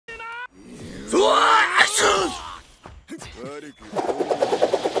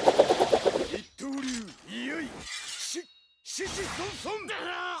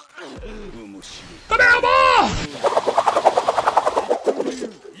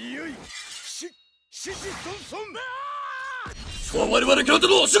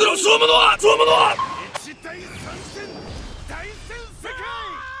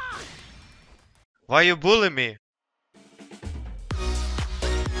Why you bully me?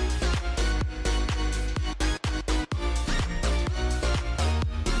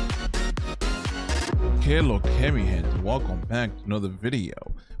 Hello, Kerry Hands. Welcome back to another video.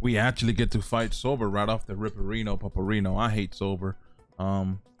 We actually get to fight Sober right off the Ripperino Paparino. I hate Sober.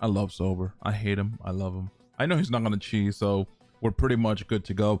 I love Sober. I hate him. I love him. I know he's not gonna cheese, so we're pretty much good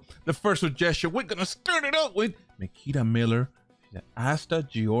to go. The first suggestion, we're gonna start it out with Nikita Miller, Asta,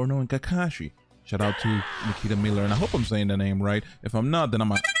 Giorno, and Kakashi. Shout out to Nikita Miller, and I hope I'm saying the name right. If I'm not, then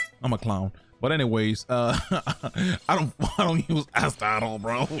I'm a clown. But anyways, I don't use Asta at all,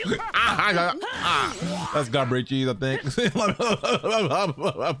 bro. That's garbage cheese, I think.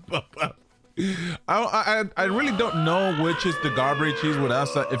 I really don't know which is the garbage cheese with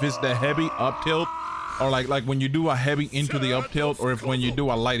Asta. If it's the heavy up tilt, or like when you do a heavy into the up tilt, or if when you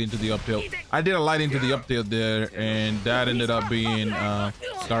do a light into the up tilt. I did a light into the up tilt there, and that ended up being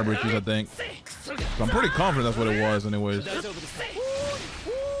garbage cheese, I think. So I'm pretty confident that's what it was, anyways.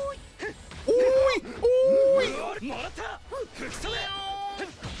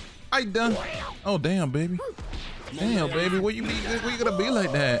 I done. Oh damn, baby. Damn, baby. What you gonna be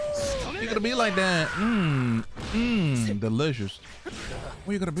like that? You gonna be like that? Delicious.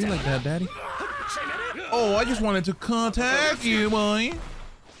 What you gonna be like that, daddy? Oh, I just wanted to contact you, boy.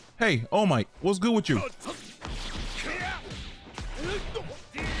 Hey, oh my, what's good with you?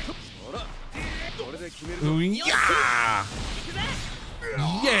 Ooh, yeah!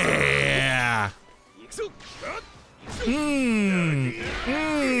 Yeah!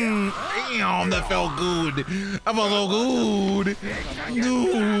 Damn, that felt good. That felt so good.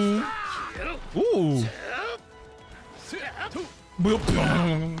 Ooh.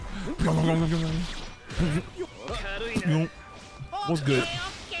 What's good?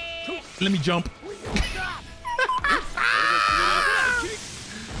 Let me jump.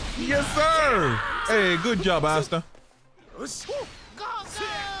 Yes, sir. Hey, good job, Asta.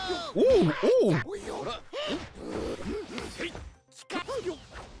 Ooh, ooh.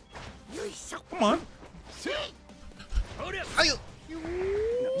 Come on.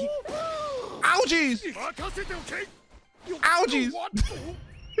 Ouchies. Ouchies.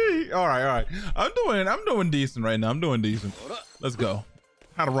 All right. I'm doing decent right now. I'm doing decent. Let's go.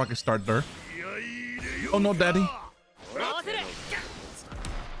 How to rocket start there. Oh no, daddy.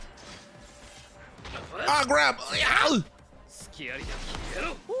 Ah, grab.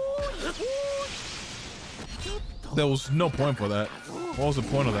 There was no point for that. What was the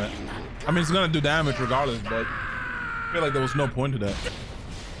point of that? I mean, it's gonna do damage regardless, but I feel like there was no point to that.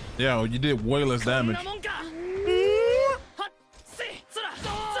 Yeah, you did way less damage.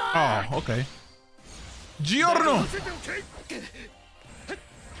 Oh, okay. Giorno!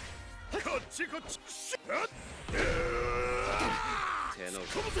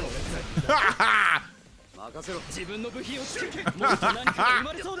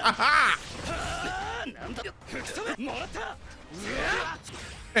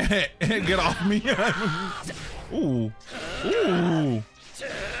 Get off me. Ooh. Ooh.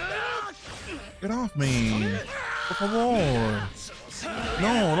 Get off me. Por favor.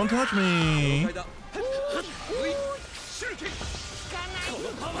 No, don't touch me.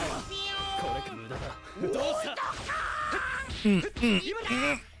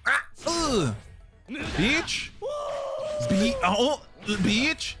 Bitch.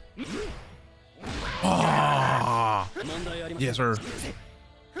 Bitch. Oh. Yes, sir.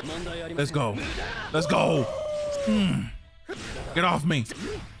 Let's go. Let's go. Get off me.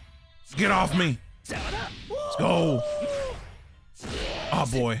 Get off me. Let's go. Oh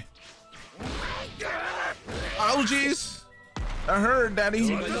boy. Oh jeez. I heard, daddy.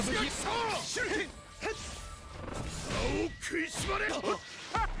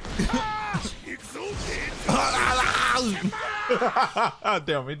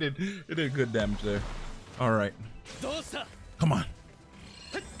 Damn, it did good damage there. All right. Come on.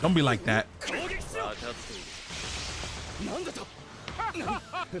 Don't be like that.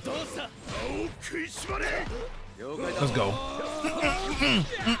 Let's go.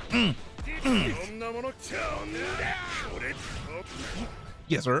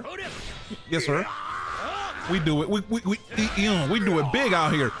 Yes, sir. Yes, sir. We do it. We do it big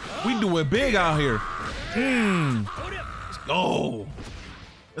out here. We do it big out here. Let's go.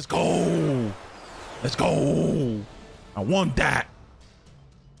 Let's go. Let's go. I want that.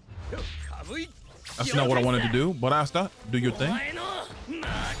 That's not what I wanted to do, but Asta, do your thing.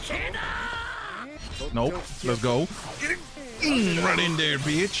 Nope. Let's go. Right in there,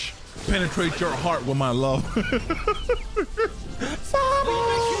 bitch. Penetrate your heart with my love.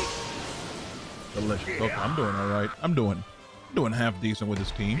 Delicious. Okay, I'm doing all right. I'm doing half decent with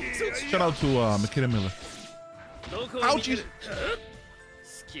this team. Shout out to Makita Miller. Ouchies.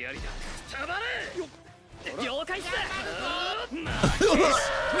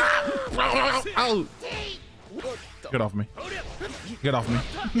 Get off me. Get off me.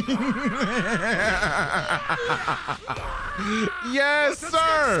 Yes,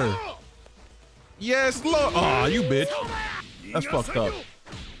 sir. Yes, Lord. Aw, you bitch. That's fucked up.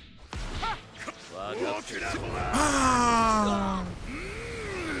 Ah.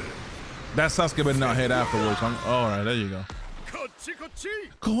 That Sasuke better not hit afterwards. All right, there you go.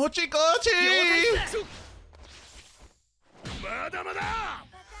 Kochi, kochi.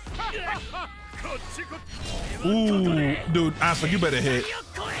 Ooh, dude, Asa, you better hit.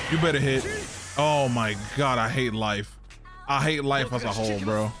 You better hit. Oh my God, I hate life. I hate life as a whole,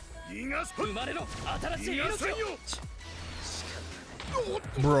 bro.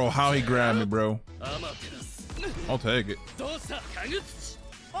 Bro, how he grabbed me, bro. I'll take it.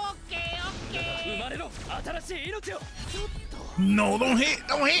 No, don't hit.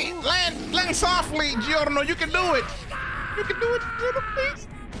 Don't hit. Land softly, Giorno. You can do it. You can do it, Giorno, please.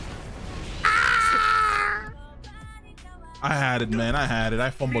 Ah! I had it, man. I had it. I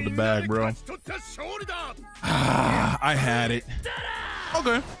fumbled the bag, bro. Ah, I had it.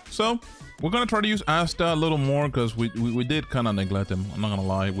 Okay, so we're gonna try to use Asta a little more because we did kind of neglect him. I'm not gonna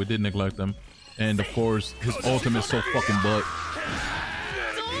lie, we did neglect him, and of course his ultimate is so fucking butt.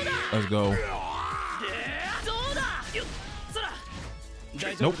 Let's go.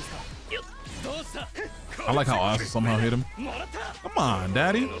 Nope. I like how Asta somehow hit him. Come on,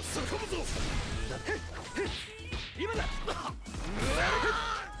 daddy.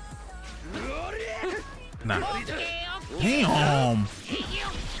 Nah. Damn.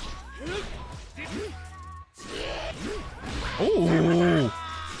 Oh,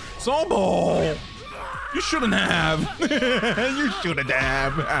 Sobo. You shouldn't have. You shouldn't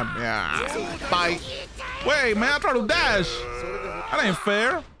have. Bye. Wait, man, I tried to dash. That ain't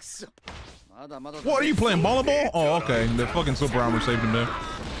fair. What are you playing, volleyball? Oh, okay. The fucking super armor saved him there.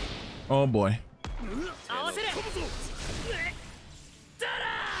 Oh boy.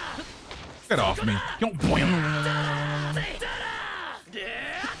 Get off me.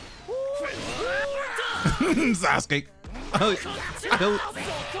 Sasuke.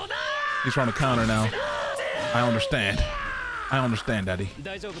 He's trying to counter now. I understand. I understand, daddy.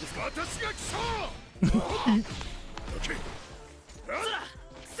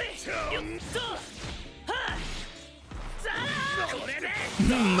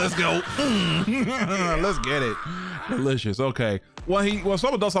 Let's go. Let's get it. Delicious. Okay. What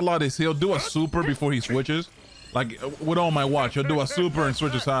Soba does a lot is he'll do a super before he switches. Like with All My Watch, he'll do a super and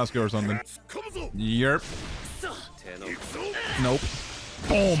switch to Sasuke or something. Yerp. Nope.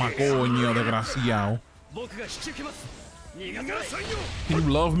 Oh my coño, desgraciado. Can you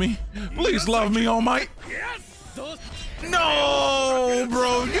love me? Please love me, All Might. No,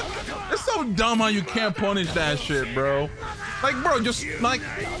 bro. It's so dumb how you can't punish that shit, bro. Like, bro, just like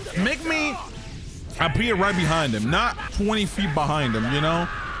make me appear right behind him, not 20 feet behind him, you know?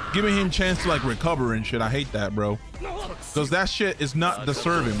 Giving him a chance to like recover and shit. I hate that, bro. Because that shit is not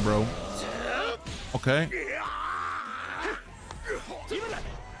deserving, bro. Okay.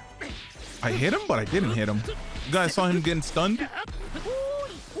 I hit him, but I didn't hit him. You guys saw him getting stunned?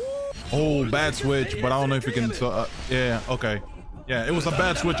 Oh, bad switch, but I don't know if you can. Yeah, okay. Yeah, it was a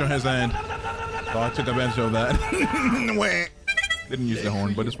bad switch on his end. So I took advantage of that. Didn't use the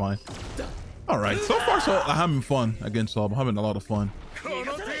horn, but it's fine. All right, so far, so I'm having fun against Sob. I'm having a lot of fun.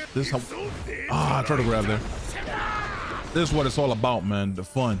 This is how. Ah, I tried to grab there. This is what it's all about, man. The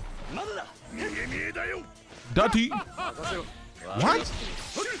fun. Dutty. What?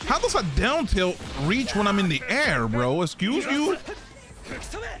 How does a down tilt reach when I'm in the air, bro? Excuse you?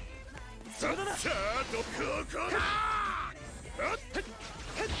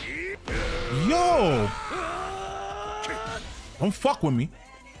 Yo! Don't fuck with me.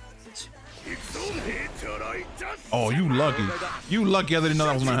 Oh, you lucky. You lucky I didn't know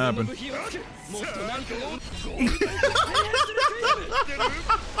that was gonna happen.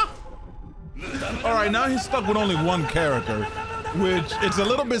 All right, now he's stuck with only one character, which it's a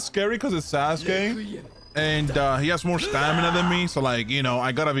little bit scary because it's Sasuke, and he has more stamina than me. So like, you know,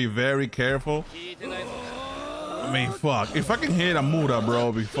 I gotta be very careful. I mean, fuck. If I can hit a Muda, bro,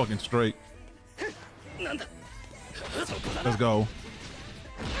 I'll be fucking straight. Let's go.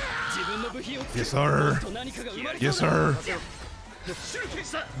 Yes, sir. Yes, sir.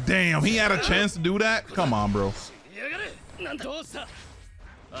 Damn, he had a chance to do that? Come on, bro.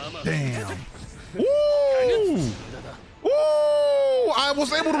 Damn. Ooh. Ooh. I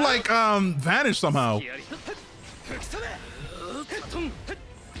was able to, like, vanish somehow.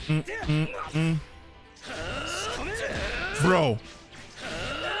 Bro.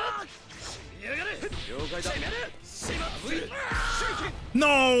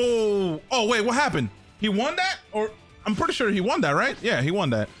 No. Oh, wait, what happened? He won that? Or I'm pretty sure he won that, right? Yeah, he won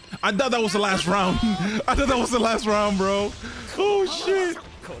that. I thought that was the last round. I thought that was the last round, bro. Oh, shit.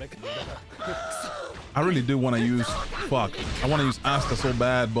 I really do want to use... Fuck. I want to use Asta so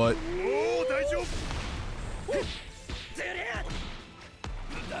bad, but...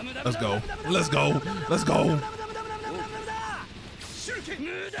 Let's go. Let's go. Let's go.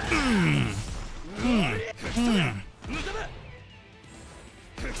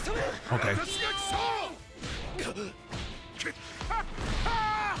 Okay.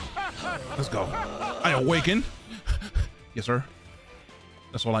 Let's go. I awaken. Yes, sir.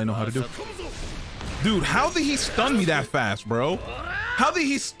 That's all I know how to do. Dude, how did he stun me that fast, bro? How did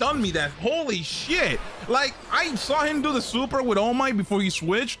he stun me that? Holy shit. Like, I saw him do the super with All Might before he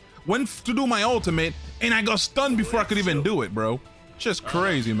switched, went to do my ultimate, and I got stunned before I could even do it, bro. Just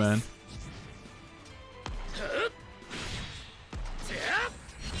crazy, man.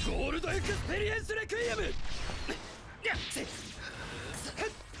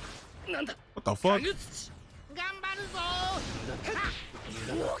 What the fuck?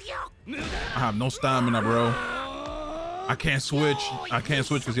 I have no stamina, bro. I can't switch. I can't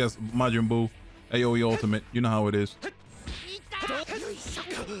switch because he has Majin Buu. AoE ultimate. You know how it is.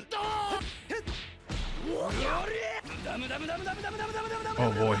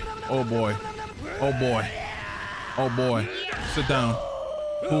 Oh boy. Oh boy. Oh boy. Oh boy. Sit down.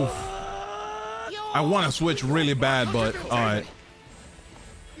 Oof. I want to switch really bad, but all right.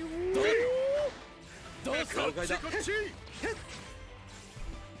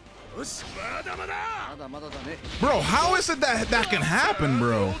 Bro, how is it that that can happen,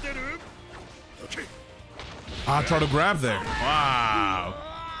 bro? I try to grab there. Wow.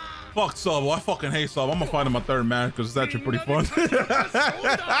 Fuck Sub. I fucking hate Sub. I'm gonna fight him my third match because it's actually pretty fun. It's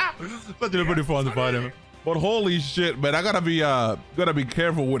actually pretty fun to fight him. But holy shit, man, I gotta be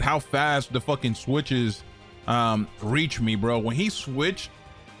careful with how fast the fucking switches reach me, bro. When he switched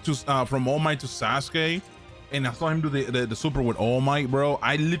to from All Might to Sasuke, and I saw him do the super with All Might, bro,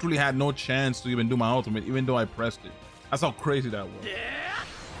 I literally had no chance to even do my ultimate, even though I pressed it. That's how crazy that was.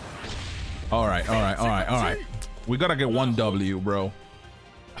 All right. We gotta get 1 W, bro.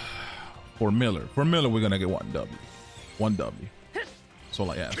 For Miller, we're gonna get 1 W. 1 W. That's all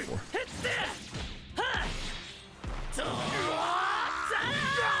I asked for.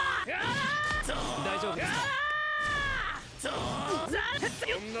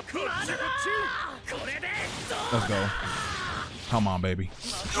 Let's go. Come on, baby.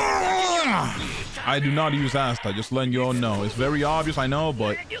 I do not use Asta, just letting you all know. It's very obvious, I know,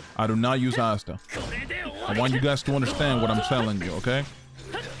 but I do not use Asta. I want you guys to understand what I'm telling you, okay?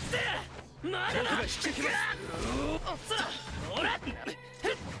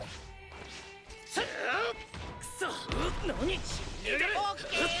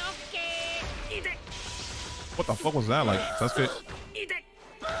 What the fuck was that? Like, that's it.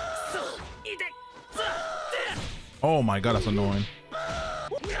 Oh my god, that's annoying.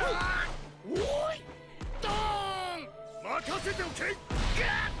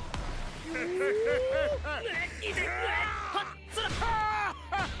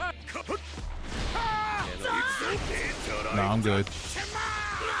 Nah, I'm good.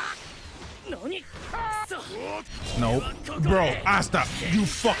 Nope. Bro, Asta, you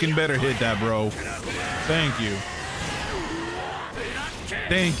fucking better hit that, bro. Thank you.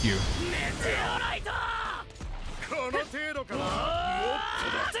 Thank you.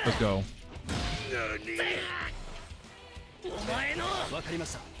 Let's go.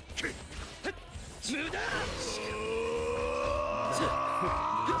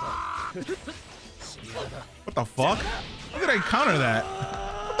 What the fuck? How did I counter that?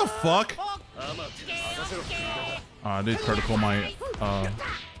 What the fuck? I did try to call my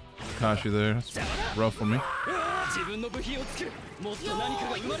Kashi there. That's rough for me.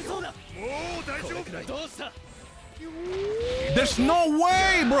 There's no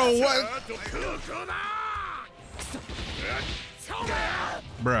way, bro. What?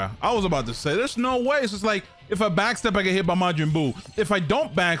 Bruh, I was about to say, there's no way. It's just like, if I backstep, I get hit by Majin Buu. If I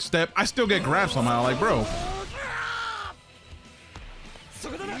don't backstep, I still get grabbed somehow. Like, bro,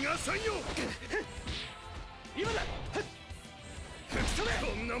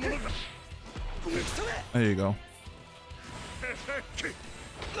 There you go.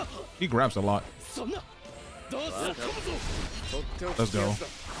 He grabs a lot. Let's go.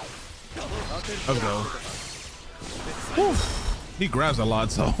 Let's go. Whew. He grabs a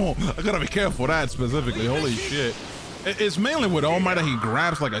lot, so I gotta be careful of that specifically. Holy shit. It's mainly with All Might that he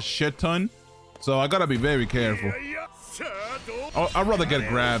grabs like a shit ton. So I gotta be very careful. Oh, I'd rather get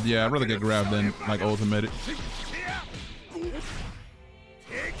grabbed. Yeah, I'd rather get grabbed than like ultimate it.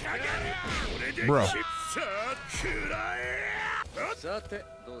 Bro.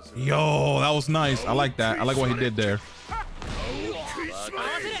 Yo, that was nice. I like that. I like what he did there.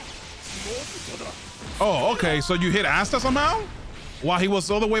 Oh, okay. So you hit Asta somehow? While he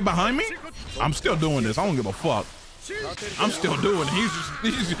was all the way behind me? I'm still doing this. I don't give a fuck. I'm still doing it.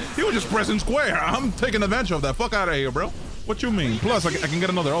 He was just pressing square. I'm taking advantage of that. Fuck out of here, bro. What you mean? Plus, I can get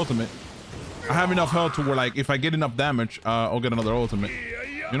another ultimate. I have enough health to where, like, if I get enough damage, I'll get another ultimate.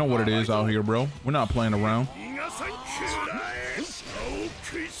 You know what it is out here, bro. We're not playing around.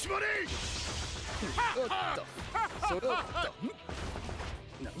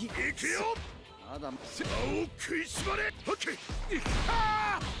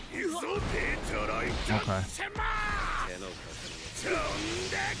 Okay.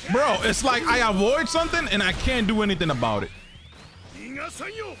 Bro, it's like I avoid something and I can't do anything about it.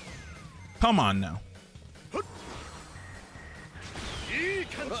 Come on now. What?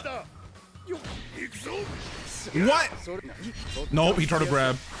 Nope, he tried to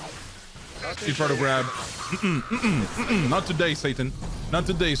grab. He tried to grab. Not today, Satan. Not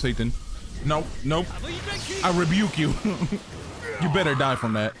today, Satan. Nope, nope. I rebuke you. You better die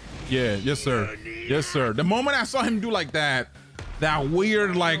from that. Yeah, yes, sir. Yes, sir. The moment I saw him do like that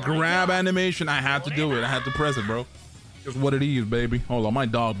weird like grab animation, I had to do it. I had to press it, bro. Just what it is, baby. Hold on, my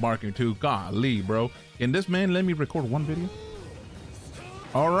dog barking too. Golly, bro. Can this man let me record one video?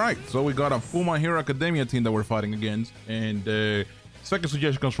 All right, so we got a Full My Hero Academia team that we're fighting against, and second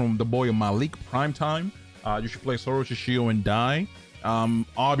suggestion comes from the boy Malik Primetime. You should play Zoro, Shishio, and Dai.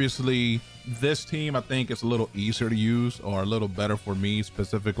 Obviously, this team I think is a little easier to use, or a little better for me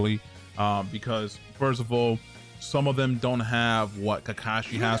specifically, because first of all, some of them don't have what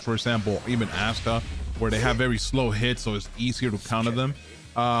Kakashi has, for example, or even Asta, where they have very slow hits, so it's easier to counter them.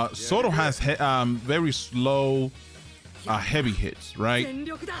 Zoro has very slow heavy hits, right?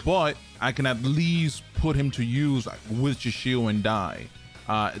 But I can at least put him to use with Shishio and Dai.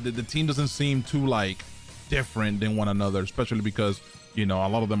 The team doesn't seem too like different than one another, especially because, you know, a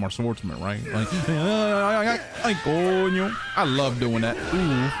lot of them are swordsmen, right? Like, I love doing that.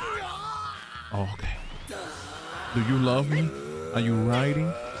 Ooh. Oh, okay. Do you love me? Are you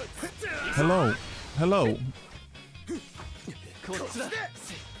riding? Hello. Hello.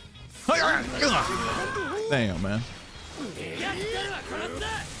 Damn, man.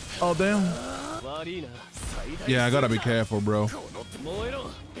 Oh, damn. Yeah, I gotta be careful, bro.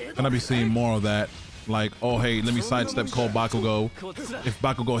 Gonna be seeing more of that. Like, oh, hey, let me sidestep Cold Bakugo. If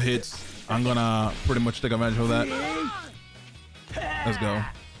Bakugo hits, I'm gonna pretty much take advantage of that. Let's go.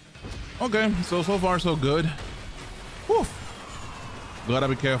 Okay, so far so good. Whew. Gotta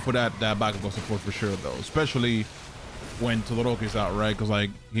be careful that Bakugo support for sure, though, especially when Todoroki's out, right? Because like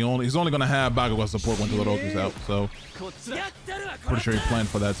he's only gonna have Bakugo support when Todoroki's out, so pretty sure he planned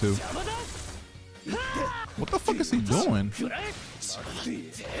for that too. What the fuck is he doing?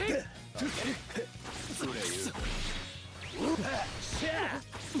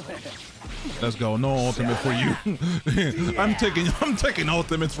 Let's go. No ultimate for you. I'm taking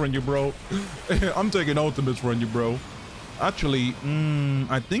ultimates from you, bro. I'm taking ultimates from you, bro. Actually,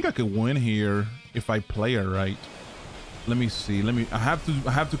 I think I could win here if I play it right. Let me see. I have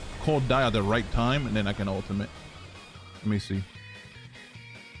to call Dai at the right time, and then I can ultimate. Let me see.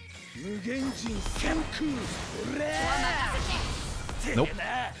 Nope.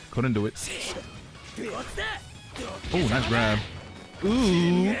 Couldn't do it. Oh, nice grab.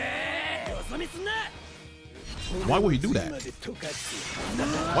 Ooh. Why would he do that?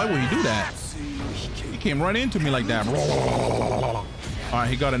 Why would he do that? He came right into me like that. All right,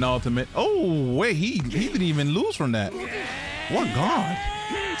 he got an ultimate. Oh, wait, he didn't even lose from that. What god?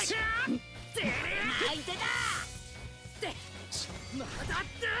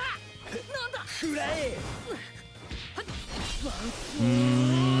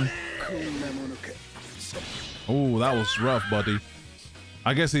 Oh, that was rough, buddy.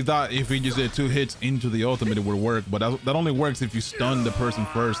 I guess he thought if he just did 2 hits into the ultimate, it would work, but that only works if you stun the person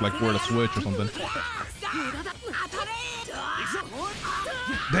first, like for the switch or something.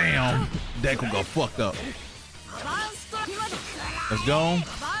 Damn, Deco got fucked up. Let's go.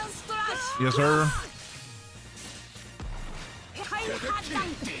 Yes, sir.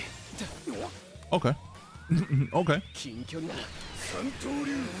 Okay. Okay.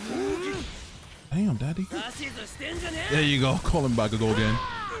 Damn, daddy. There you go. Call him back to go again.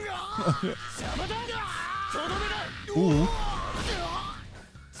 Ooh.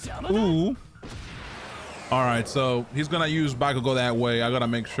 Ooh. All right, so he's gonna use Bakugo that way. I gotta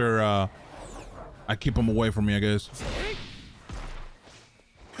make sure I keep him away from me, I guess.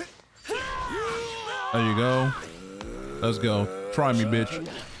 There you go. Let's go. Try me, bitch.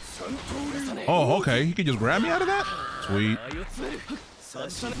 Oh, okay. He can just grab me out of that? Sweet.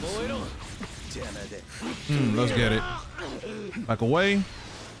 Let's get it. Back away.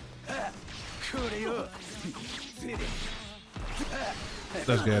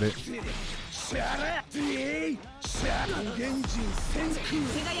 Let's get it.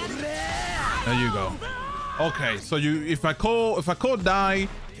 There you go. Okay, so if I call die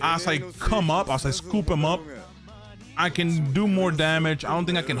as I come up, as I scoop him up, I can do more damage. I don't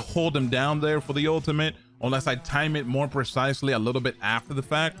think I can hold him down there for the ultimate unless I time it more precisely a little bit after the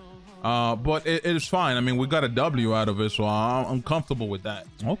fact. But it is fine. I mean, we got a W out of it, so I'm comfortable with that.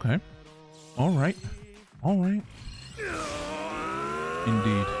 Okay. All right. All right.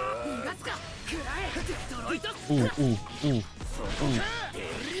 Indeed. Ooh, ooh, ooh, ooh.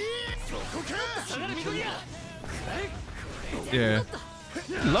 Yeah.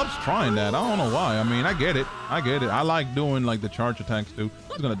 He loves trying that. I don't know why. I mean, I get it. I get it. I like doing like the charge attacks too.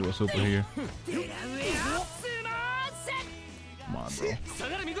 He's gonna do a super here. Come on, bro.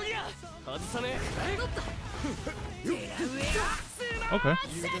 Okay.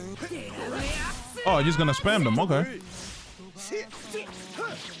 Oh, he's gonna spam them. Okay.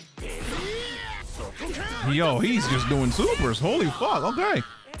 Yo, he's just doing supers. Holy fuck. Okay.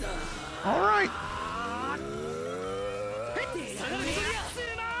 All right.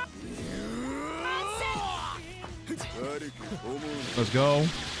 Let's go.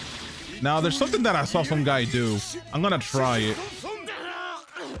 Now, there's something that I saw some guy do. I'm gonna try it.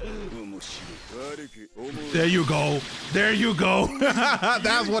 There you go. There you go.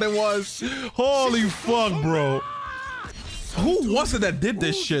 That's what it was. Holy fuck, bro. Who was it that did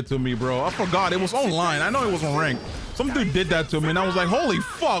this shit to me, bro? I forgot. It was online. I know it wasn't ranked. Some dude did that to me, and I was like, holy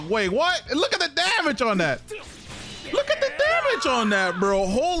fuck. Wait, what? Look at the damage on that. Look at the damage on that, bro.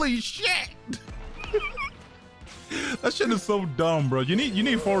 Holy shit. That shit is so dumb, bro. You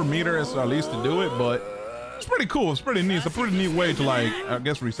need 4 meters at least to do it, but it's pretty cool. It's pretty neat. It's a pretty neat way to, like, I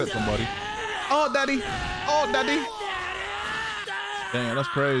guess, reset somebody. Oh, daddy. Oh, daddy. Damn, that's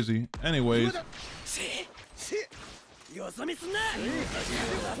crazy. Anyways. Oh,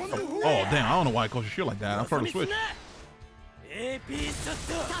 damn. I don't know why I called your shit like that. I'm trying to switch.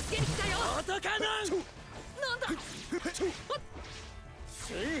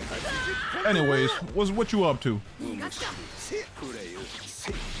 Anyways, what you up to?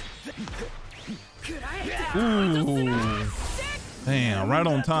 Ooh. Damn, right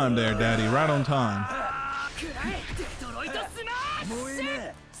on time there, daddy. Right on time.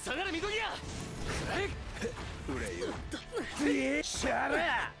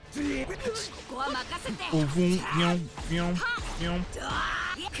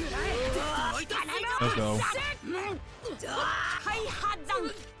 Let's go.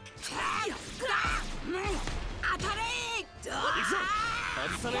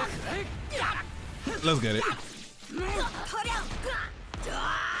 Let's get it.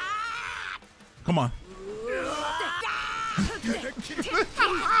 Come on.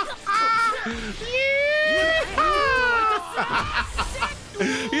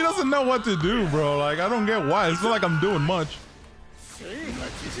 He doesn't know what to do, bro. Like, I don't get why. It's not like I'm doing much.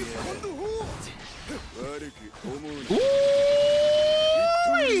 Ooh,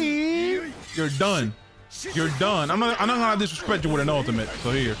 you're done. You're done. I'm not gonna disrespect you with an ultimate.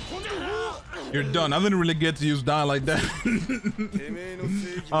 So here, you're done. I didn't really get to use die like that.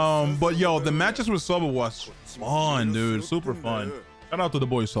 But yo, the matches with Sobo was fun, dude. Super fun. Shout out to the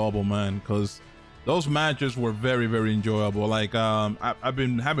boy Sobo, man, because those matches were very, very enjoyable. Like, I've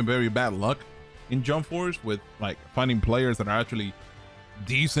been having very bad luck in Jump Force with like finding players that are actually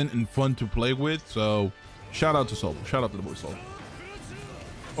decent and fun to play with. So shout out to Sobo. Shout out to the boy Sobo.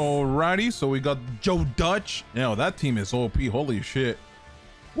 Alrighty, so we got Joe Dutch. Yo, that team is OP. Holy shit.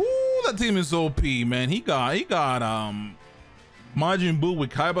 Woo, that team is OP, man. He got Majin Buu with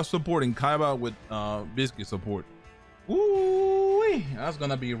Kaiba support and Kaiba with Biscuit support. Woo, that's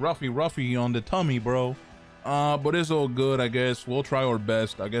gonna be roughy on the tummy, bro. But it's all good, I guess. We'll try our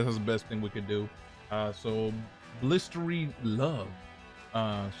best. I guess that's the best thing we could do. So Blistery Love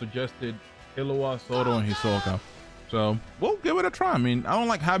suggested Killua, Soto, and Hisoka. So we'll give it a try. I mean, I don't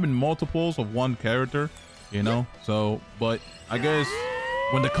like having multiples of one character, you know? So, but I guess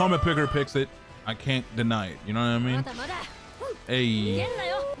when the comment picker picks it, I can't deny it. You know what I mean? Hey.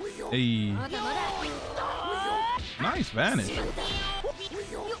 Hey. Nice vanish.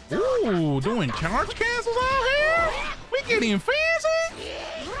 Ooh, doing charge cancels out here? We getting fancy?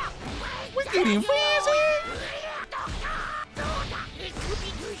 We getting fancy?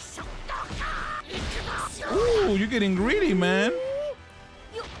 Ooh, you're getting greedy, man.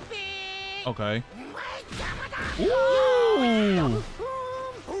 Okay. Ooh.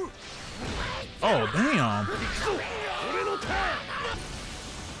 Oh, damn.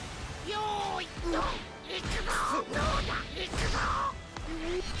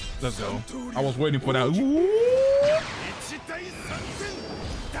 Let's go. I was waiting for that. Ooh.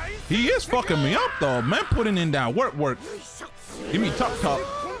 He is fucking me up, though. Man, putting in that work. Give me top.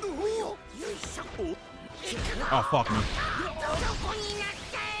 Oh, fuck me.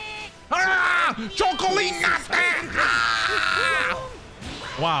 Ah! Chocolate! Ah!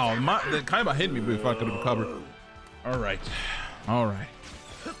 Wow, the Kaiba hit me before I could have recovered. All right.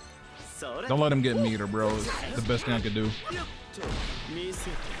 Don't let him get meter, bro. It's the best thing I could do.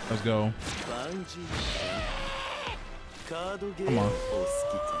 Let's go. Come on.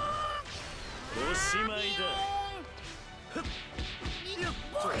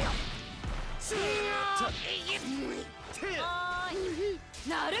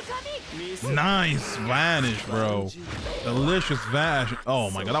 Nice vanish, bro. Delicious vanish. Oh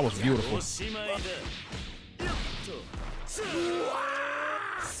my god, that was beautiful.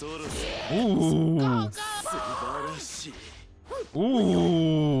 Ooh.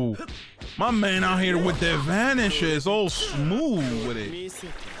 Ooh. My man out here with the vanishes. All smooth with it.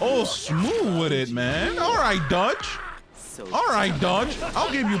 All smooth with it, man. All right, Dutch. All right, Dutch.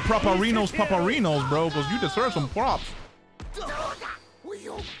 I'll give you paparinos, bro, because you deserve some props.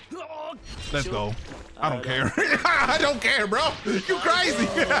 Let's go. I don't care. I don't care, bro. You crazy.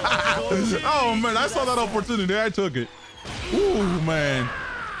 Oh, man. I saw that opportunity. I took it. Ooh, man.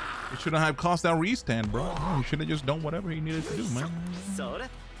 You shouldn't have cost that restand, bro. No, he should have just done whatever he needed to do, man.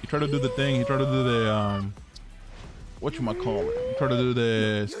 He tried to do the thing. He tried to do the, whatchamacallit? He tried to do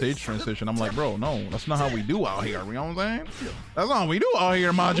the stage transition. I'm like, bro, no. That's not how we do out here. You know what I'm saying? That's not how we do out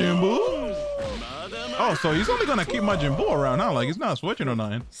here, Majin Buu. Oh, so he's only gonna keep Majin Buu around now, like he's not switching or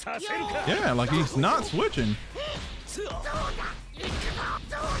nothing. Yeah, like he's not switching.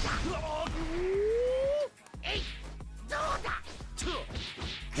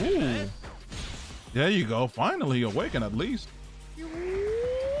 Ooh. There you go. Finally awaken at least.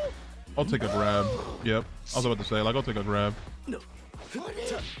 I'll take a grab. Yep. I was about to say, like, I'll take a grab.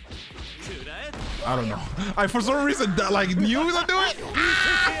 I don't know. I for some reason like knew he was gonna do it.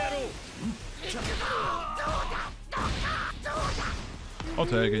 Ah! I'll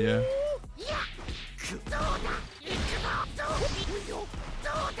take it, yeah.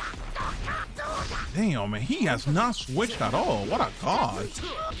 Damn, man, he has not switched at all. What a god.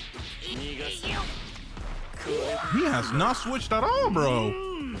 He has not switched at all, bro.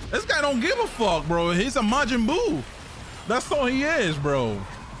 This guy don't give a fuck, bro. He's a Majin Buu. That's all he is, bro.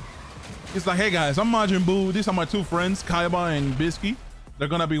 He's like, hey guys, I'm Majin Buu. These are my two friends, Kaiba and Bisky. They're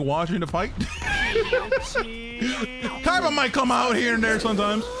gonna be watching the fight. Kaiba might come out here and there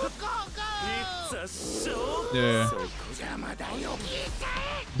sometimes. Yeah.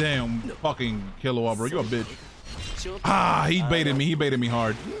 Damn, fucking Killua, bro. You a bitch. Ah, he baited me. He baited me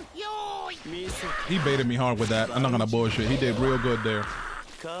hard. He baited me hard with that. I'm not gonna bullshit. He did real good there.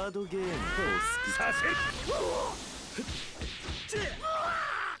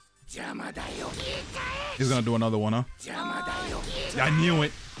 He's gonna do another one, huh? I knew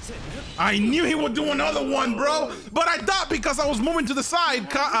it. I knew he would do another one, bro. But I thought because I was moving to the side,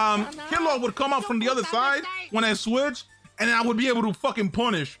 Killua would come out from the other side when I switched, and I would be able to fucking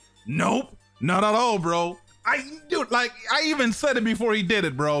punish. Nope, not at all, bro. I even said it before he did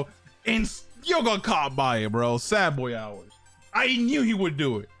it, bro. And you got caught by it, bro. Sad boy hours. I knew he would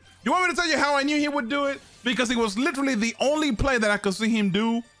do it. You want me to tell you how I knew he would do it? Because it was literally the only play that I could see him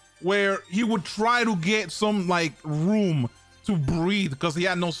do where he would try to get some like room to breathe because he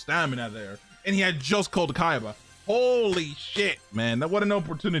had no stamina there. And he had just called Kaiba. Holy shit, man. That what an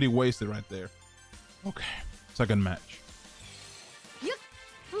opportunity wasted right there. Okay, second match.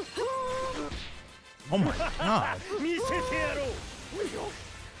 Oh my god.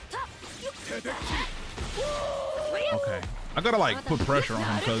 Okay, I gotta like put pressure on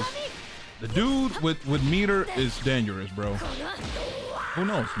him because the dude with meter is dangerous, bro. Who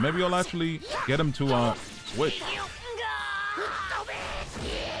knows? Maybe I'll actually get him to switch.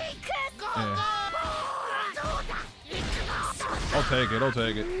 Yeah. take it. I'll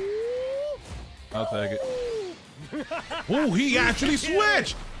take it. I'll take it. Oh, he actually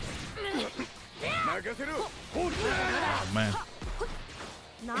switched. Oh, man.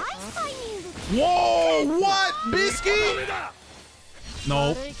 Whoa, what? Bisky?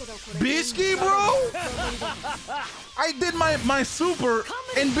 No. Bisky, bro? I did my super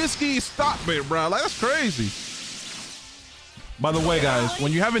and Bisky stopped me, bro. Like, that's crazy. By the way, guys,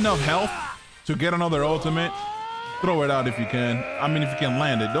 when you have enough health to get another ultimate, throw it out if you can. I mean, if you can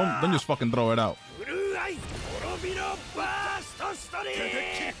land it, don't just fucking throw it out.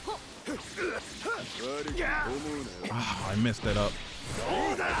 Oh, I messed that up.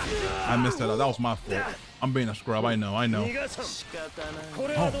 I messed that up. That was my fault. I'm being a scrub. I know.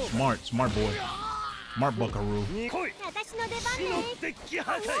 Oh, smart boy. Smart buckaroo.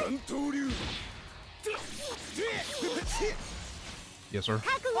 Yes, sir.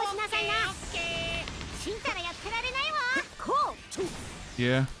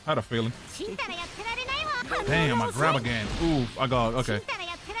 Yeah, I had a feeling. Damn, I grab again. Ooh, I got okay.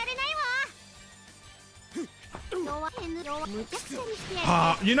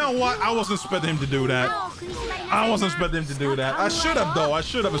 You know what? I wasn't expecting him to do that. I wasn't expecting him to do that. I should have, though. I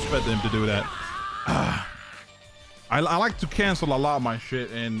should have expected him to do that. I like to cancel a lot of my shit,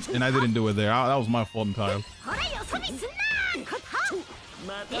 and I didn't do it there. That was my fault entirely.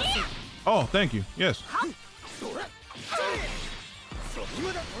 Oh, thank you. Yes.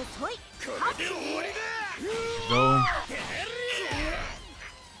 Go.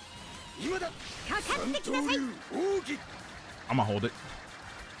 I'm gonna hold it.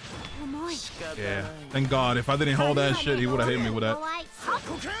 Yeah. Thank God. If I didn't hold that shit, he would have hit me with that.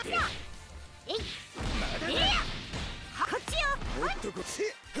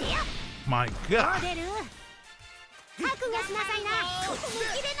 My God.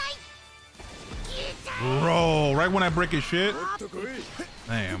 Bro, right when I break his shit.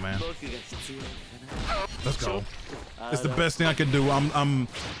 Damn, man. Let's go. It's the best thing I can do. I'm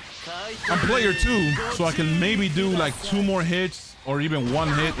player 2, so I can maybe do like 2 more hits or even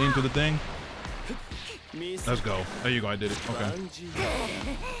 1 hit into the thing. Let's go. There you go. I did it. Okay.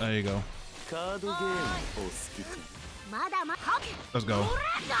 There you go. Let's go.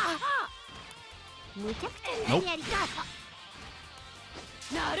 Nope.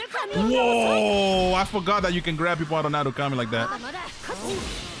 Whoa! I forgot that you can grab people out of Narukami like that.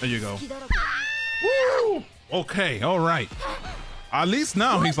 There you go. Woo! Okay, all right. At least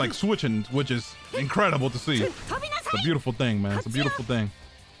now he's like switching, which is incredible to see. It's a beautiful thing, man. It's a beautiful thing.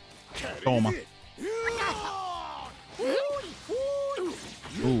 Toma.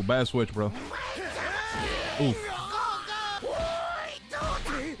 Ooh, bad switch, bro. Ooh.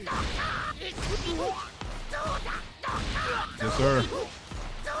 Yes, sir.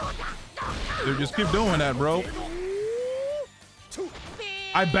 Dude, just keep doing that, bro.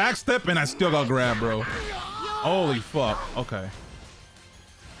 I backstep and I still got grabbed, bro. Holy fuck. Okay.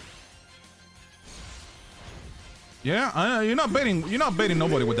 Yeah, you're not baiting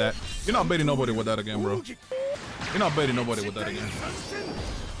nobody with that. You're not baiting nobody with that again, bro. You're not baiting nobody with that again.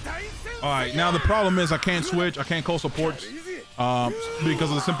 All right, now the problem is I can't switch. I can't call supports because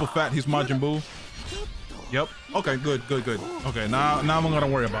of the simple fact he's Majin Buu. Yep. Okay, good. Okay, now I'm gonna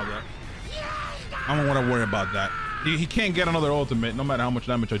worry about that. I'm gonna want to worry about that. He can't get another ultimate no matter how much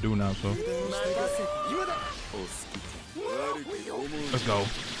damage I do now, so. Let's go.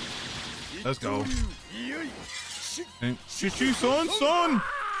 Let's go. Chichi, son.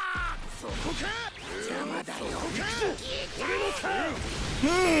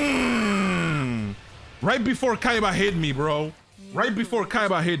 Right before Kaiba hit me, bro. Right before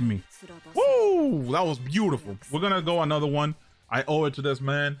Kaiba hit me. Woo! That was beautiful. We're gonna go another one. I owe it to this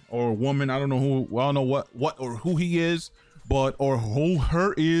man or woman. I don't know who. Well, I don't know what or who he is, but or who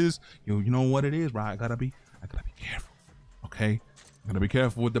her is. You know what it is, right? I gotta be careful. Okay, I gotta be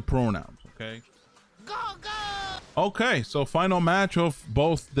careful with the pronouns. Okay. Okay, so final match of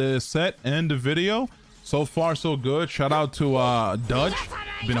both the set and the video. So far, so good. Shout out to Dutch.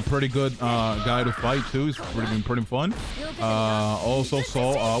 Been a pretty good guy to fight too. He's been pretty fun. Also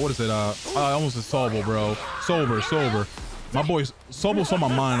Sol. What is it? I almost said Sobel, bro. Sober. My boy Sobel's on my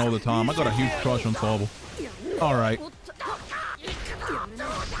mind all the time. I got a huge crush on Sobel. All right.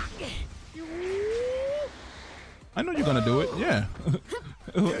 I know you're gonna do it. Yeah.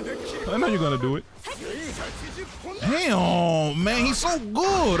 I know you're gonna do it. Damn, man, he's so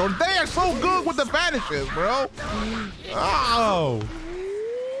good. Or they are so good with the vanishes, bro. Oh.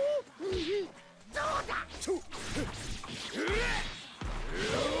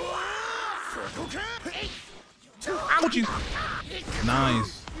 Ouchie.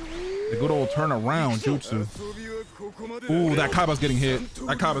 Nice. The good old turnaround jutsu. Ooh, that Kaiba's getting hit.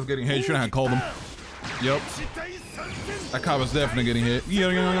 That Kaiba's getting hit. You shouldn't have called him. Yep. That Kaiba's definitely getting hit.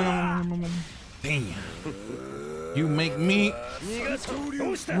 Damn. You make me.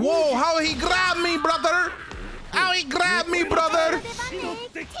 Whoa, how he grabbed me, brother? How he grabbed me, brother?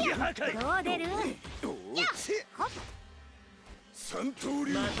 I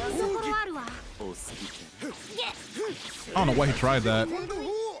don't know why he tried that.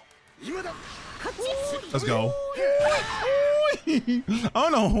 Let's go. I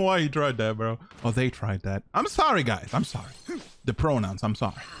don't know why he tried that, bro. Oh, they tried that. I'm sorry, guys. I'm sorry. The pronouns, I'm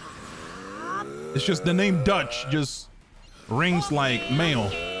sorry. It's just the name Dutch just rings like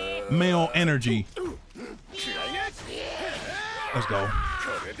male energy. Let's go.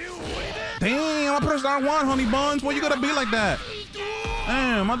 Damn, I pressed R1, honey buns. Why you gotta be like that?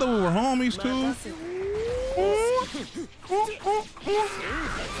 Damn, I thought we were homies too.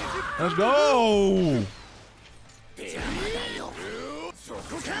 Let's go.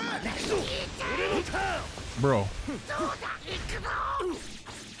 Bro.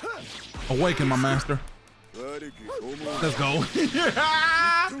 Awaken, my master. Let's go.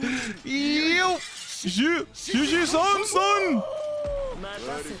 Yo. Shiji son.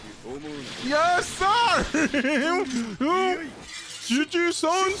 Yes, sir. Shiji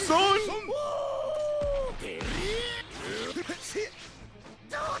son.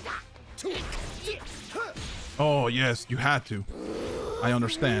 Oh, yes, you had to. I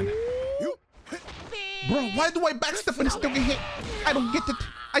understand. Bro, why do I backstep and still get hit? I don't get it.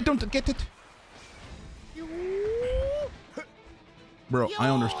 I don't get it. Bro, I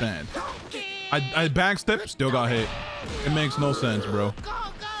understand. I backstep, still got hit. It makes no sense, bro.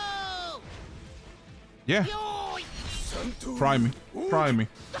 Yeah. Try me. Try me.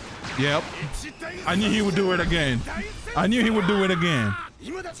 Yep. I knew he would do it again. I knew he would do it again.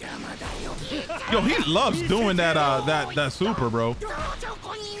 Yo, he loves doing that super, bro.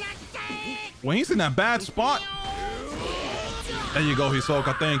 When he's in that bad spot. There you go,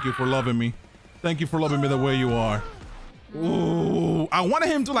 Hisoka. Thank you for loving me. Thank you for loving me the way you are. Ooh, I wanted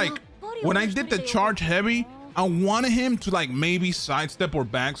him to, like, when I did the charge heavy, I wanted him to, like, maybe sidestep or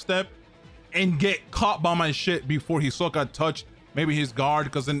backstep and get caught by my shit before Hisoka touched maybe his guard,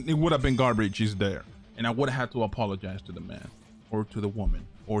 because then it would have been garbage. He's there. And I would have had to apologize to the man or to the woman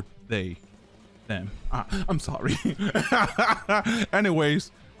or them. I'm sorry.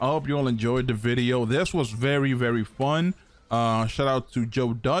 Anyways, I hope you all enjoyed the video. This was very, very fun. Shout out to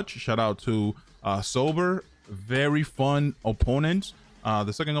Joe Dutch. Shout out to Sober. Very fun opponents.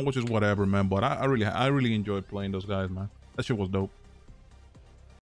 The second one, which is whatever, man. But I really enjoyed playing those guys, man. That shit was dope.